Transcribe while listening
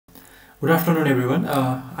Good afternoon, everyone.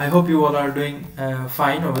 I hope you all are doing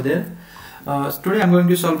fine over there. Today I'm going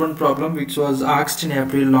to solve one problem which was asked in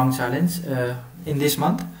April long challenge in this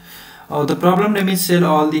month. The problem name is sell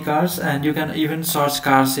all the cars, and you can even search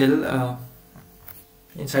car sale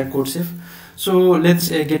inside codechef. So let's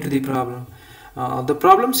get to the problem. The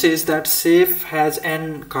problem says that chef has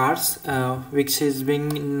n cars which is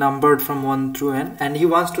being numbered from 1 through n, and he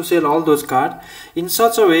wants to sell all those cars in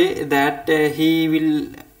such a way that he will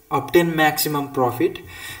obtain maximum profit.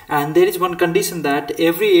 And there is one condition that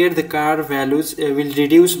every year the car values will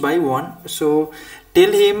reduce by 1. So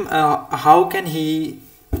tell him how can he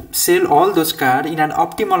sell all those cars in an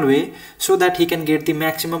optimal way so that he can get the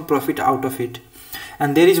maximum profit out of it.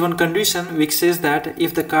 And there is one condition which says that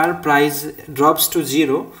if the car price drops to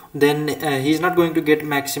 0, then he is not going to get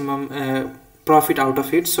maximum profit out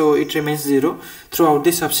of it, so it remains 0 throughout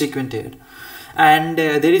the subsequent year. And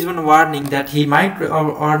there is one warning that he might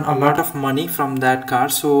earn a lot of money from that car.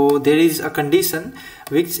 So there is a condition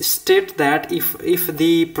which states that if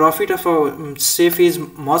the profit of a chef is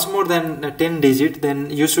much more than 10 digit, then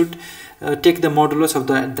you should take the modulus of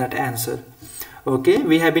that answer. Okay,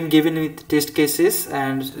 we have been given with test cases,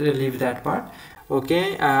 and leave that part.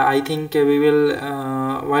 Okay, I think we will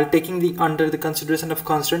while taking the under the consideration of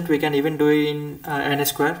constant, we can even do it in n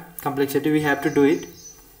square complexity. We have to do it.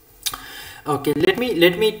 Okay, let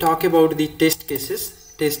me talk about the test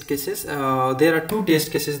cases. There are two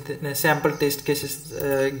test cases, sample test cases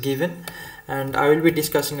given, and I will be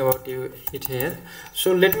discussing about it here.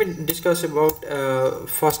 So let me discuss about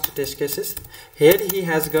first test cases. Here he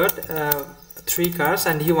has got 3 cars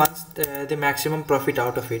and he wants the maximum profit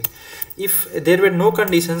out of it. If there were no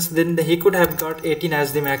conditions, then he could have got 18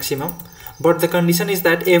 as the maximum, but the condition is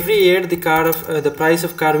that every year the price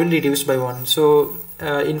of car will reduce by 1. So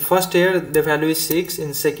in first year the value is 6,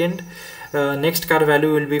 in second next car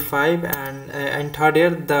value will be 5, and in third year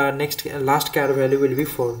the last car value will be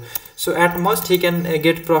 4. So at most he can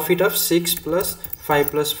get profit of 6 plus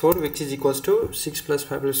 5 plus 4, which is equals to 6 plus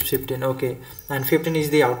 5 plus 15. Okay, and 15 is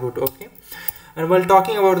the output. Okay, and while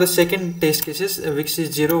talking about the second test cases, which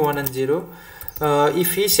is 0, 1 and 0,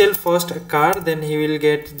 if he sell first car, then he will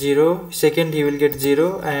get 0, second he will get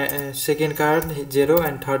 0, second car 0,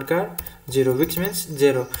 and third car 0, which means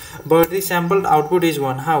 0, but the sampled output is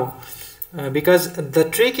 1. How? Because the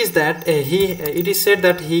trick is that it is said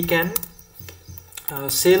that he can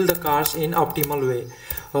sell the cars in optimal way,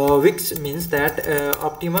 which means that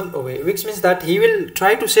he will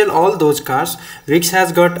try to sell all those cars which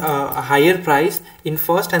has got a higher price in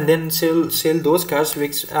first, and then sell those cars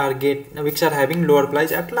which are having lower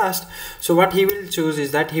price at last. So what he will choose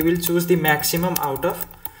is that he will choose the maximum out of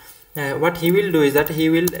what he will do is that he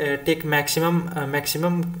will take maximum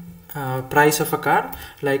price of a car,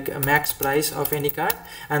 like max price of any car,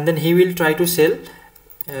 and then he will try to sell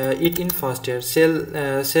it in first year, sell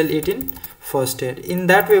it in first year. In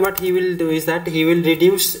that way, what he will do is that he will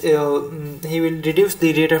reduce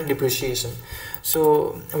the rate of depreciation.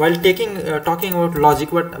 So while talking about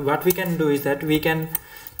logic, what we can do is that we can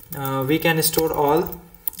store all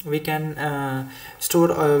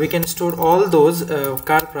those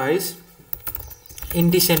car price in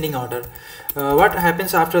descending order. What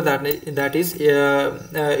happens after that is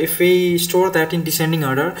if we store that in descending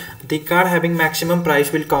order, the car having maximum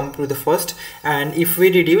price will come to the first, and if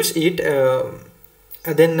we reduce it,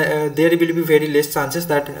 then there will be very less chances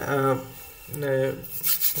that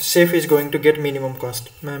chef is going to get minimum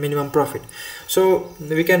profit. So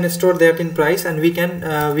we can store that in price, and we can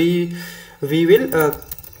we will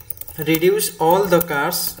reduce all the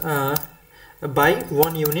cars by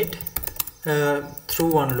 1 unit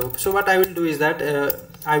through one loop. So what I will do is that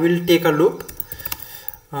I will take a loop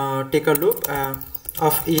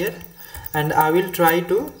of year, and I will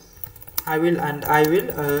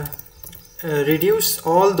reduce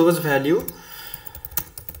all those values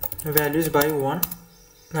by 1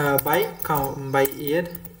 by year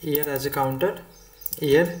as a counter,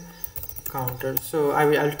 So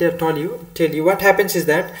I'll tell you what happens is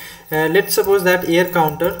that let's suppose that year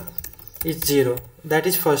counter is 0, that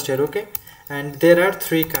is first year. Okay, and there are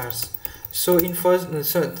 3 cars. So in first,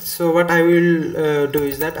 so what I will do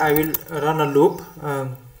is that I will run a loop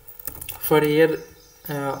for year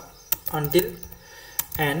until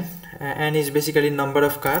n. N is basically number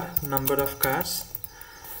of cars.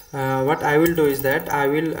 What I will do is that I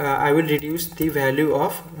will reduce the value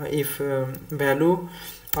of value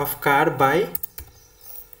of car by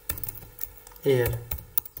year,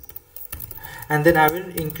 and then I will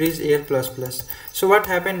increase year plus. So what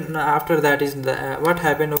happened after that is what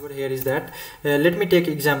happened over here is that let me take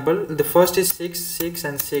example. The first is 6, 6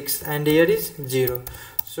 and 6, and here is 0.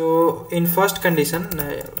 So in first condition,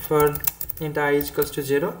 for int I is equals to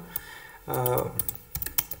 0,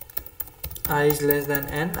 I is less than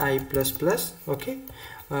n, I plus plus. Okay,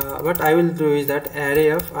 what I will do is that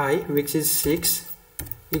array of I, which is 6,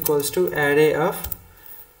 equals to array of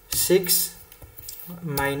 6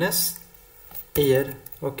 minus year.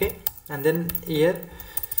 Okay, and then year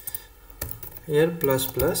plus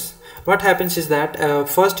plus. What happens is that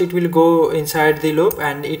first it will go inside the loop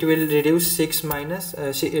and it will reduce 6 minus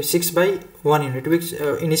 6 by 1 unit, which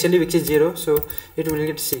initially which is 0, so it will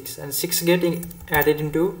get 6, and 6 get added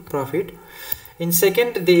into profit. In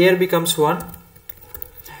second, the year becomes 1,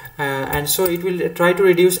 and so it will try to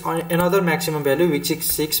reduce on another maximum value, which is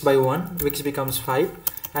 6 by 1, which becomes 5,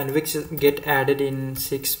 and which get added in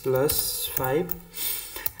 6 plus 5,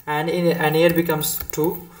 and in an year becomes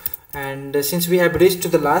 2. And since we have reached to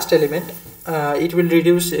the last element, it will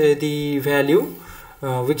reduce the value,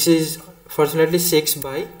 which is fortunately 6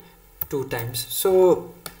 by 2 times.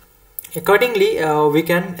 So accordingly, we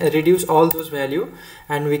can reduce all those value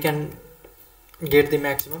and we can get the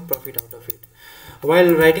maximum profit out of it.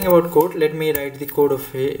 While writing about code, let me write the code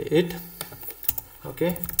of it.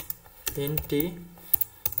 Okay, int t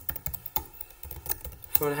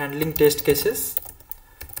for handling test cases.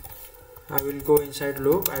 I will go inside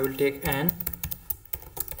loop, I will take n.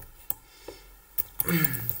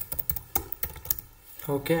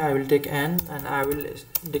 Okay, I will take n and I will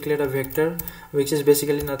declare a vector, which is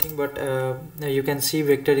basically nothing but you can see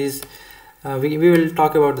vector is we will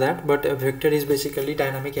talk about that, but a vector is basically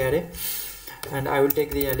dynamic array, and I will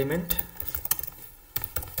take the element.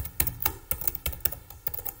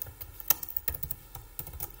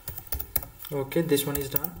 Okay, this one is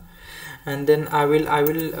done, and then I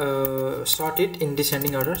will sort it in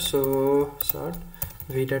descending order. So sort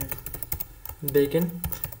v dot begin,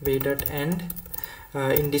 v dot end.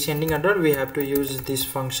 In descending order, we have to use this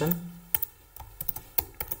function,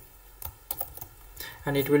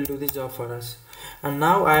 and it will do the job for us. And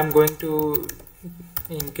now I am going to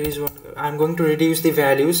increase one. I am going to reduce the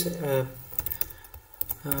values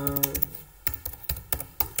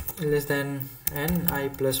less than n, I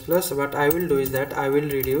plus plus. What I will do is that I will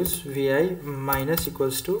reduce vi minus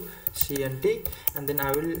equals to cnt, and then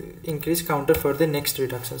I will increase counter for the next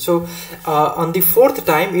reduction. So on the fourth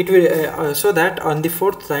time it will so that on the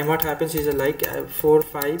fourth time what happens is like 4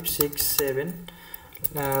 5 6 7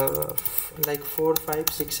 like 4 5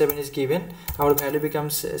 6 7 is given, our value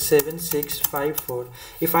becomes 7 6 5 4.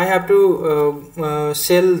 If I have to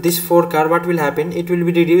sell this 4 car, what will happen? It will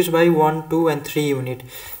be reduced by 1 2 and 3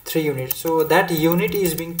 units. So that unit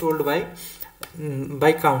is being told by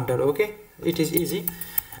counter. Okay, it is easy.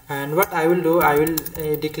 And what I will do, I will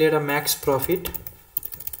declare a max profit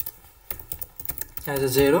as a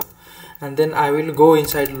 0, and then I will go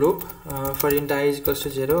inside loop for int I is equals to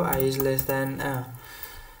 0, I is less than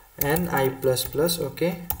n, I plus plus.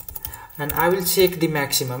 Okay, and I will check the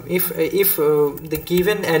maximum if the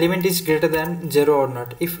given element is greater than 0 or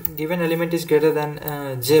not. If given element is greater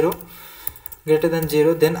than 0,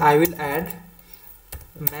 then I will add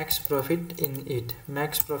max profit in it.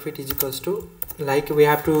 Max profit is equals to, like we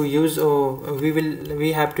have to use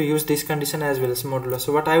we have to use this condition as well as modulus.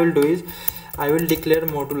 So what I will do is I will declare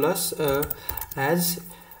modulus as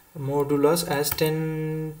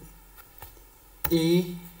 10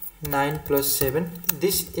 e 9 plus 7.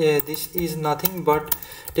 This is nothing but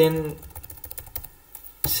 10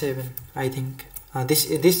 7, I think.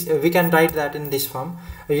 This we can write that in this form.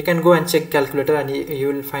 You can go and check calculator and you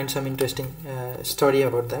will find some interesting story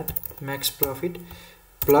about that. Max profit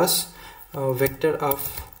plus vector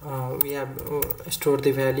of we have stored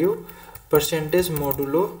the value percentage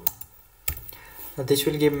modulo. This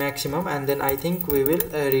will give maximum, and then I think we will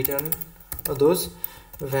return those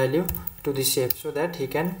value to the chef so that he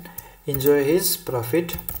can enjoy his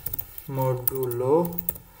profit modulo.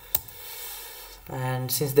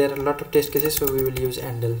 And since there are a lot of test cases, so we will use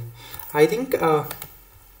handle. I think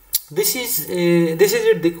this is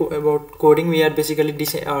it about coding. We are basically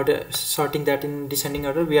sorting that in descending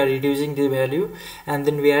order. We are reducing the value, and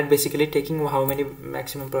then we are basically taking how many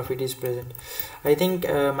maximum profit is present. I think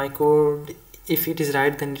my code, if it is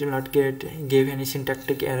right, then it will not give any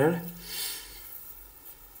syntactic error.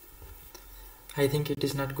 I think it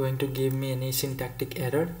is not going to give me any syntactic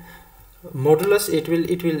error. Modulus, it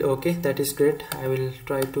will okay, that is great. I will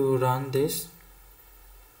try to run this.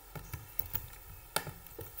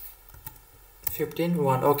 15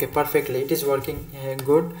 1. Okay, perfectly, it is working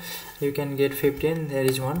good. You can get 15, there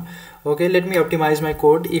is 1. Okay, let me optimize my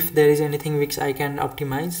code. If there is anything which I can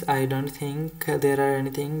optimize, I don't think there are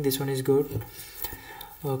anything. This one is good.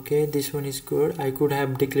 Okay, this one is good. I could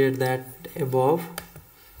have declared that above.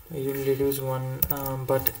 you will reduce one,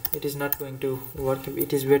 but it is not going to work.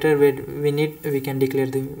 It is better we can declare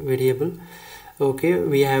the variable. Okay,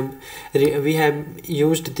 we have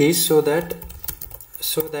used this so that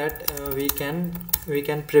we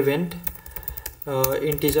can prevent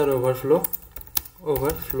integer overflow.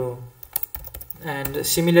 And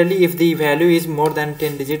similarly, if the value is more than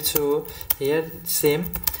 10 digits, so here same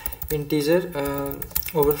integer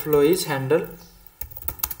overflow is handled.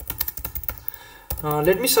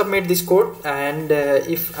 Let me submit this code, and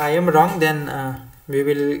if I am wrong, then we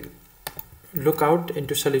will look out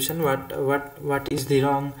into solution what is the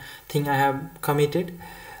wrong thing I have committed.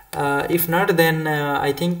 If not, then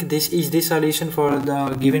I think this is the solution for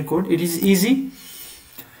the given code. It is easy.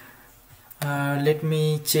 Let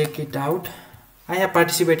me check it out. I have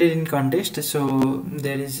participated in contest, so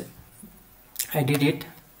I did it.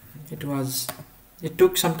 It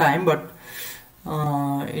took some time, but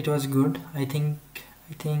it was good. I think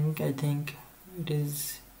it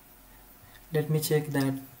is. Let me check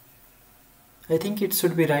that. I think it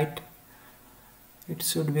should be right. It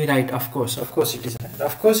should be right. Of course it is right.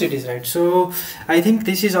 Of course it is right. So I think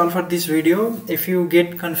this is all for this video. If you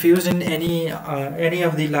get confused in any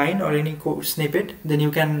of the line or any code snippet, then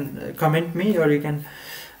you can comment me, or you can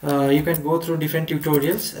go through different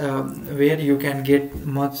tutorials where you can get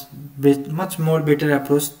much more better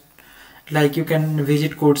approach. Like you can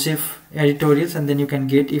visit codechef editorials, and then you can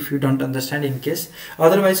get if you don't understand in case.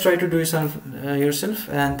 Otherwise, try to do yourself.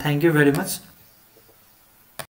 And thank you very much.